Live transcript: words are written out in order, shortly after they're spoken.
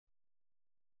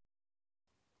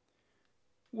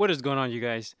What is going on, you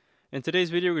guys? In today's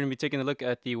video, we're going to be taking a look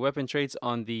at the weapon traits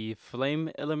on the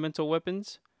flame elemental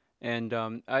weapons. And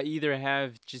I either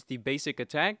have just the basic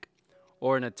attack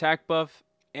or an attack buff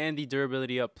and the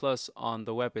durability up plus on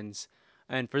the weapons.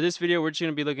 And for this video, we're just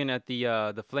going to be looking at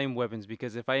the flame weapons,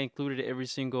 because if I included every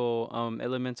single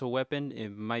elemental weapon,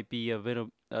 it might be a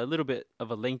little bit of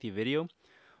a lengthy video.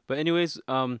 But anyways,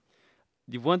 the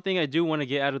one thing I do want to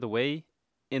get out of the way,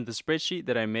 in the spreadsheet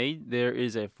that I made, there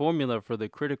is a formula for the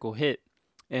critical hit.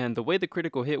 And the way the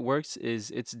critical hit works is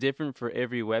it's different for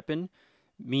every weapon,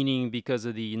 meaning because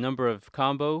of the number of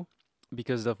combo,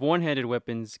 because the one-handed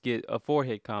weapons get a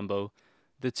 4-hit combo,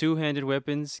 the two-handed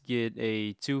weapons get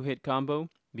a 2-hit combo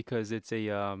because it's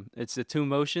a two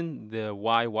motion, the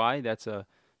YY, that's a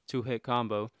 2-hit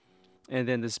combo, and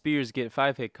then the spears get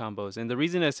 5-hit combos. And the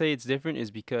reason I say it's different is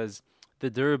because the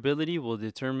durability will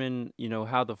determine,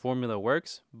 how the formula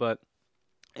works, but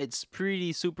it's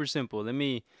pretty super simple. Let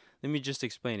me just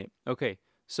explain it. Okay,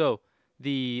 so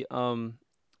the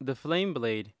flame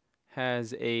blade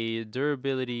has a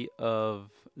durability of,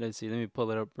 let's see, let me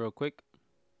pull it up real quick.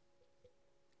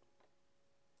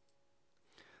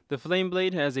 The flame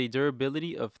blade has a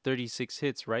durability of 36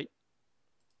 hits, right?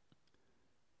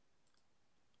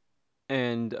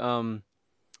 And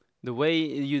the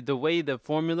way the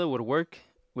formula would work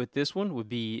with this one would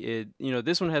be,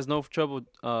 this one has no trouble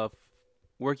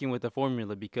working with the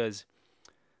formula, because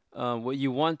what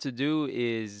you want to do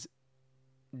is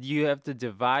you have to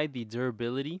divide the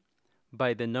durability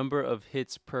by the number of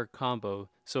hits per combo.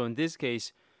 So in this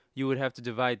case, you would have to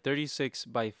divide 36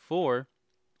 by 4,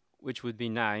 which would be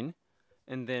 9.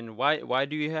 And then why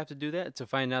do you have to do that? To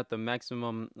find out the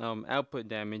maximum output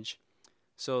damage.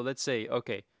 So let's say,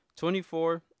 okay,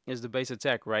 24 is the base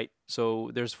attack, right? So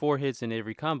there's 4 hits in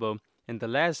every combo, and the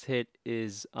last hit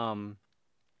is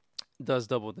does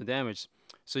double the damage.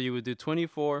 So you would do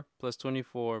 24 plus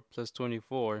 24 plus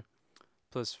 24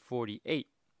 plus 48.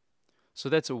 So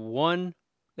that's one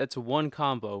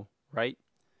combo, right?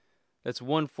 That's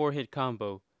one 4-hit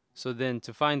combo. So then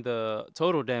to find the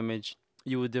total damage,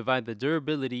 you would divide the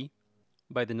durability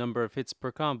by the number of hits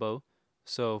per combo.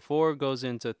 So 4 goes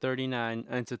into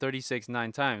 36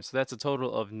 9 times. So that's a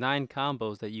total of 9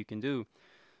 combos that you can do.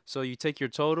 So you take your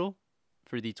total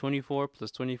for the 24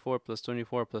 plus 24 plus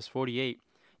 24 plus 48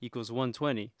 equals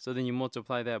 120. So then you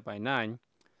multiply that by 9.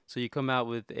 So you come out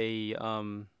with a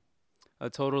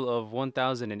total of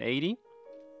 1080.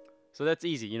 So that's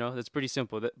easy, that's pretty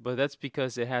simple. But that's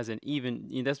because it has an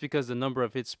even, that's because the number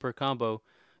of hits per combo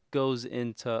goes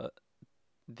into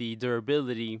the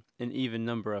durability an even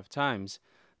number of times.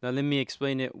 Now let me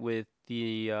explain it with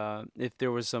the if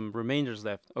there was some remainders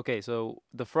left. Okay, so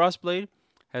the Frostblade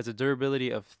has a durability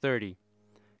of 30,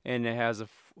 and it has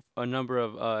a number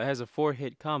of it has a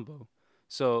 4-hit combo.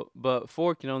 So, but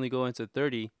 4 can only go into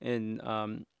 30 in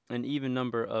an even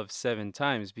number of 7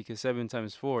 times, because 7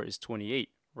 times 4 is 28,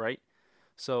 right?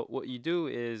 So what you do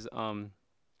is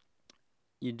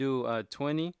you do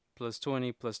 20 plus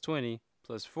 20 plus 20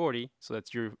 plus 40. So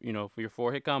that's your, for your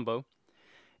 4-hit combo.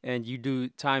 And you do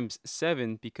times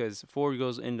 7, because 4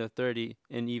 goes into 30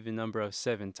 an even number of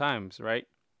 7 times, right?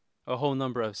 A whole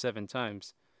number of 7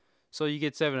 times. So you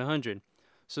get 700.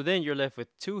 So then you're left with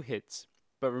 2 hits.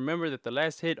 But remember that the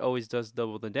last hit always does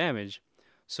double the damage.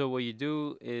 So what you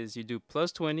do is you do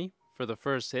plus 20 for the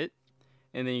first hit,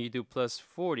 and then you do plus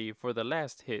 40 for the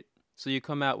last hit. So you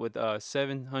come out with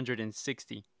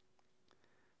 760.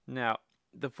 Now,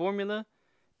 the formula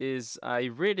is, I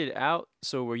read it out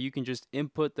so where you can just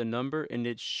input the number and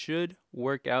it should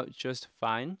work out just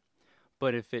fine.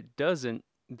 But if it doesn't,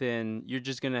 then you're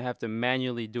just gonna have to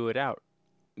manually do it out,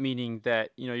 meaning that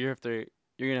you're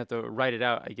gonna have to write it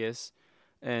out, I guess.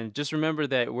 And just remember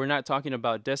that we're not talking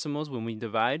about decimals when we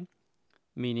divide,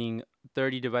 meaning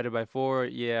 30 divided by 4.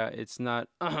 Yeah, it's not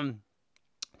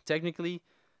technically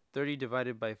 30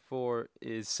 divided by 4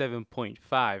 is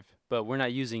 7.5, but we're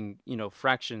not using,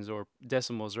 fractions or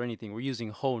decimals or anything. We're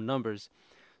using whole numbers.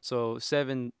 So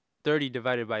 30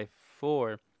 divided by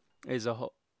 4 is a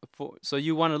whole 4. So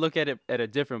you want to look at it at a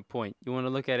different point. You want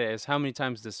to look at it as how many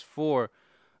times does 4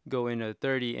 go into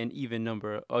 30, an even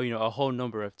number, or a whole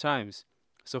number of times.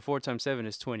 So 4 times 7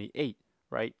 is 28,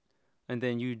 right? And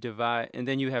then you divide, and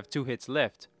then you have 2 hits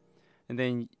left. And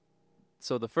then,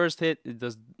 so the first hit, it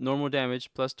does normal damage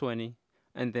plus 20,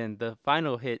 and then the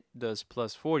final hit does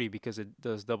plus 40, because it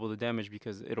does double the damage,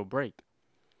 because it'll break.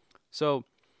 So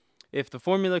if the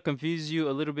formula confuses you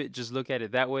a little bit, just look at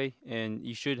it that way, and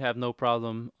you should have no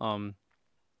problem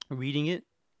reading it,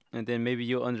 and then maybe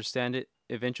you'll understand it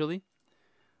eventually.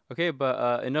 Okay,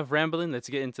 but enough rambling. Let's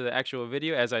get into the actual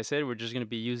video. As I said, we're just going to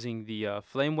be using the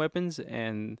flame weapons,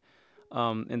 and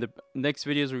in the next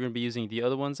videos, we're going to be using the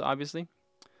other ones, obviously.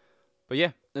 But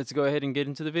yeah, let's go ahead and get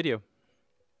into the video.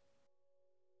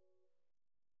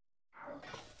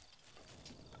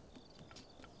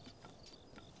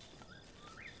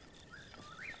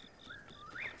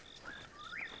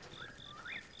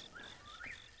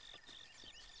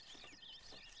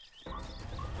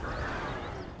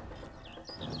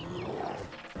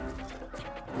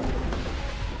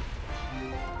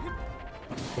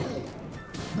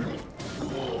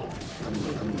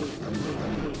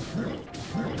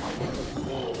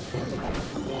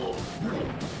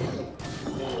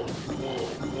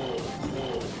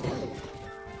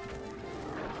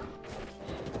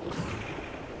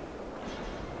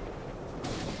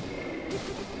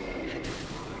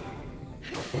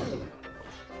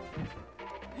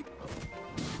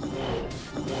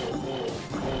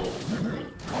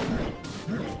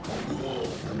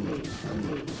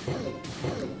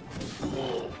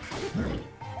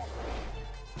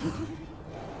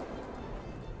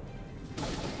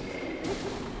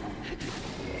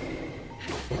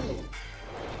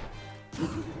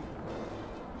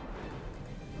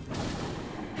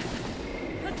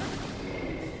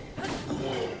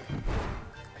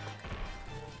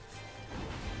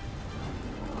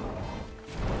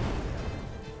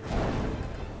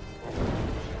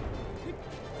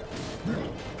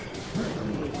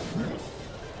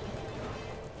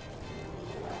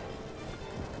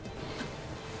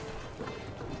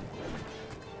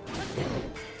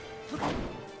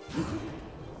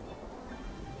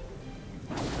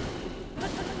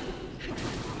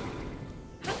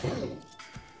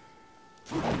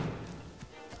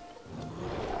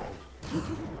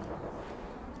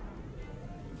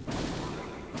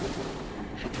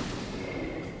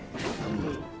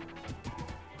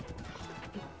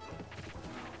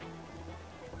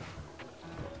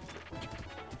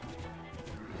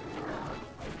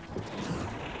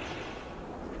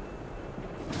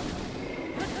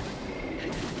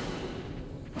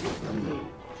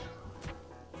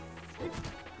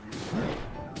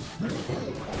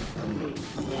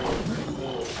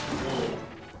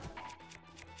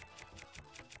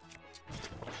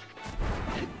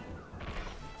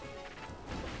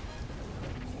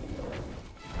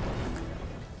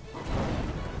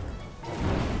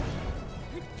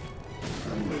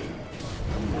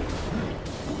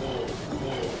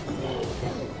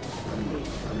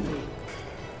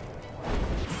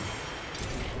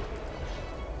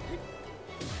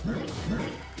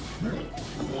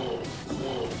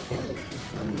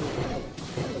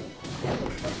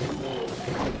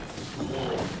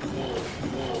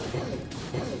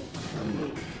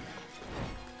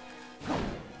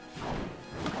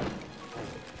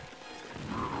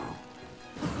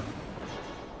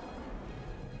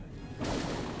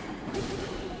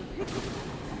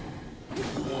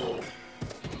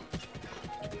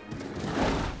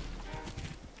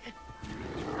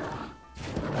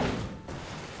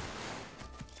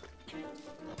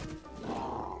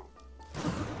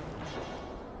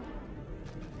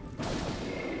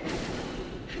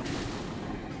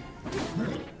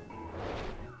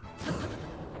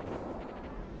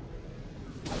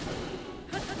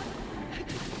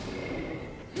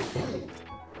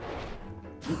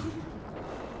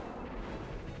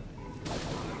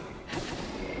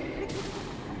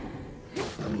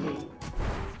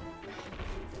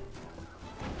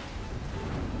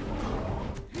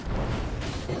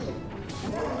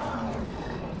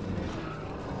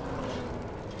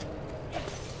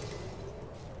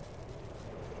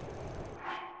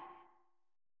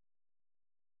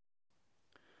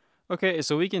 Okay,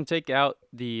 so we can take out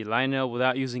the Lionel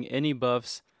without using any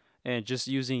buffs and just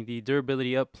using the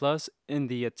durability up plus in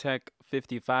the attack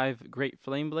 55 Great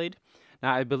Flame Blade.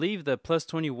 Now, I believe the plus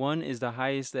 21 is the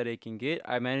highest that it can get.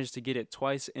 I managed to get it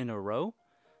twice in a row.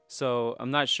 So I'm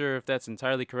not sure if that's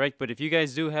entirely correct, but if you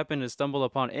guys do happen to stumble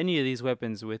upon any of these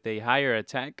weapons with a higher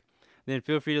attack, then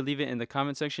feel free to leave it in the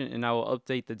comment section and I will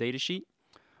update the datasheet.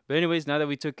 But anyways, now that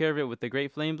we took care of it with the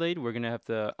Great Flame Blade, we're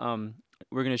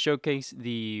gonna showcase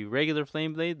the regular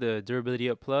Flame Blade, the Durability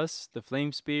Up Plus, the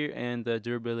Flame Spear, and the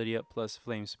Durability Up Plus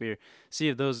Flame Spear. See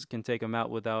if those can take them out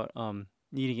without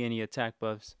needing any attack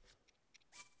buffs.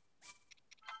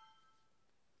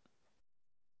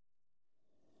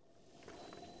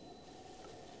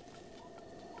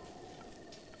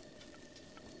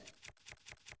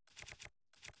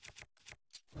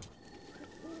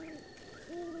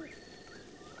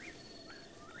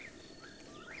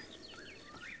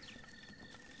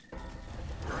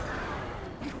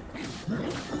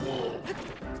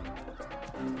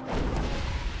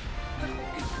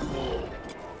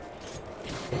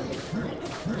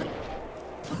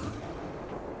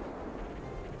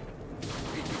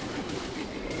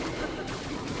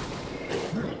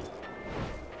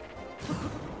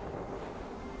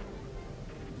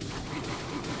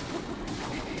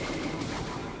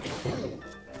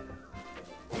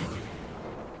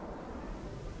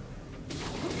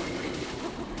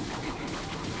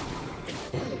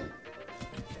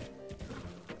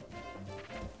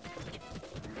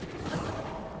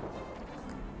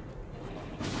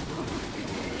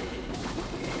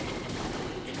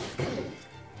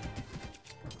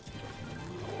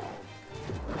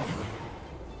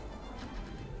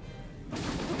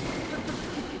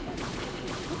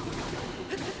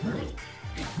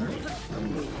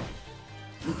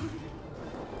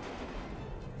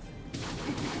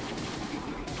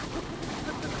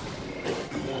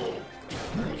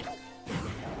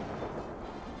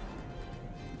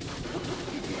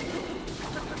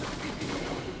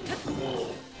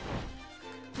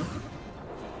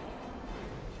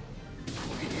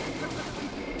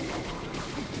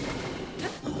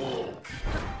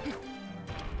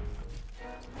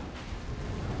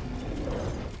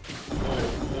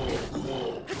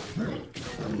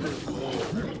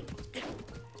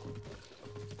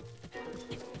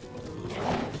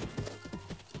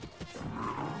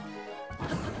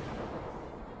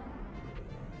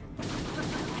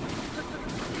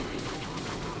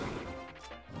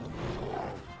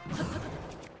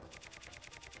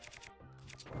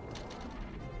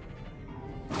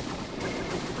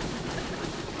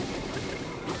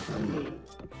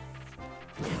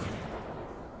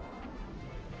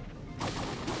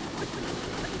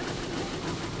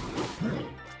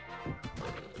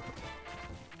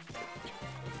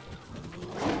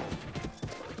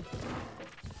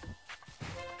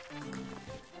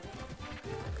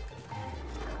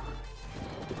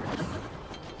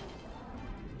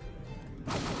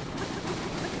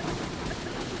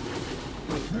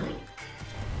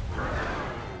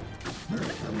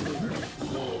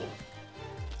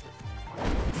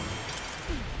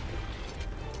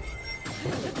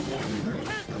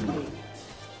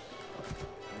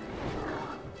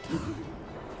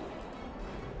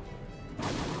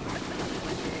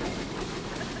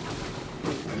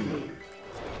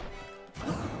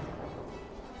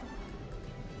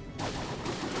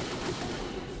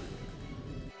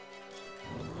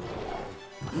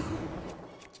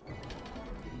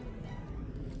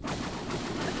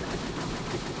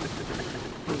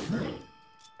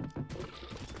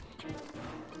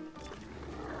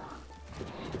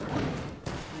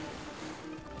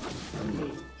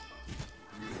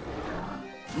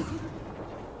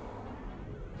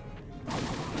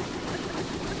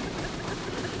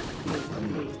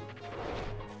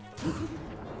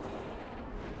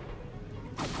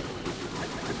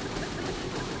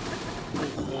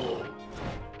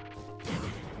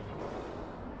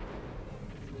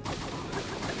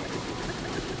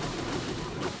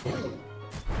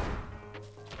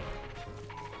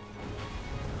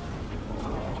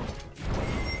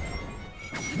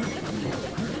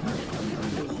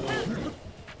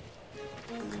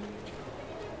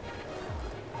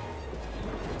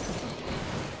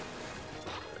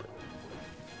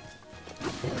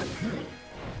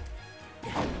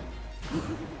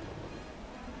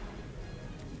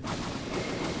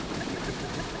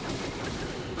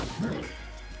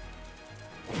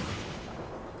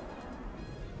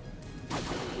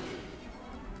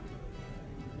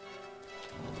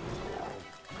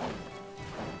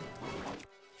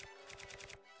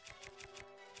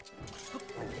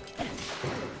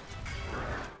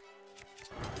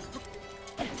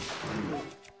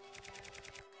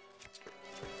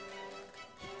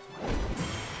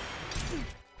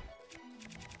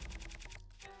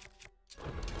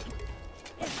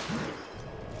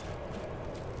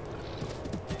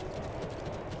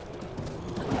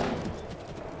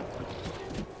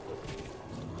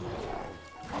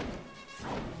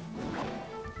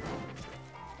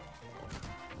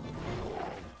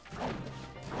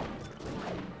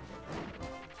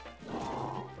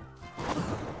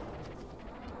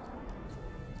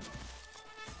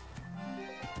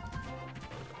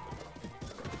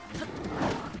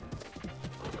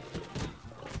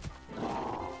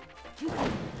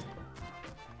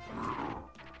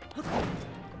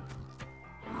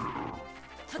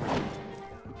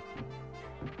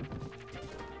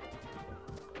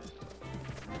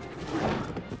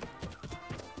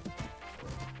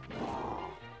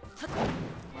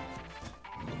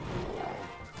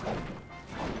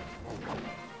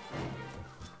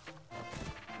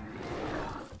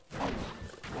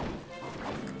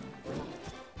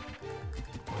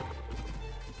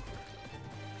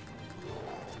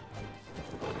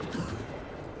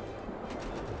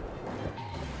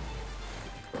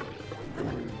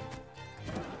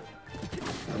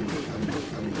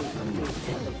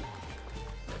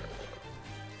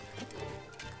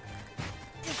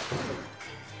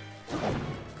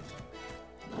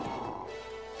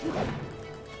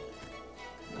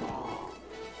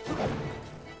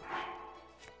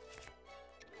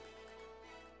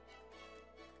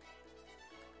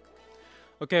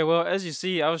 Okay, well, as you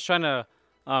see, I was trying to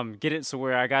get it so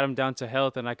where I got him down to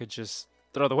health and I could just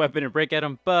throw the weapon and break at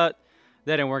him, but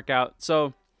that didn't work out.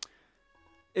 So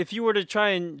if you were to try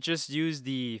and just use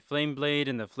the flame blade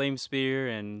and the flame spear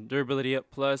and durability up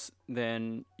plus,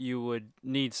 then you would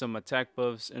need some attack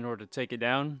buffs in order to take it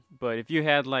down. But if you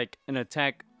had like an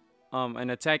attack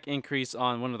increase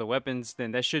on one of the weapons,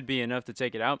 then that should be enough to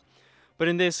take it out. But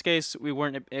in this case, we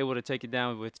weren't able to take it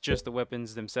down with just the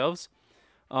weapons themselves.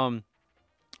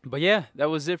 But yeah,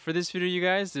 that was it for this video, you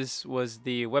guys. This was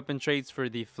the weapon traits for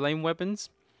the flame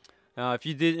weapons. If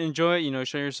you did enjoy it,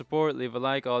 show your support, leave a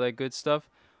like, all that good stuff.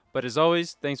 But as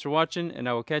always, thanks for watching, and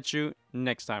I will catch you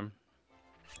next time.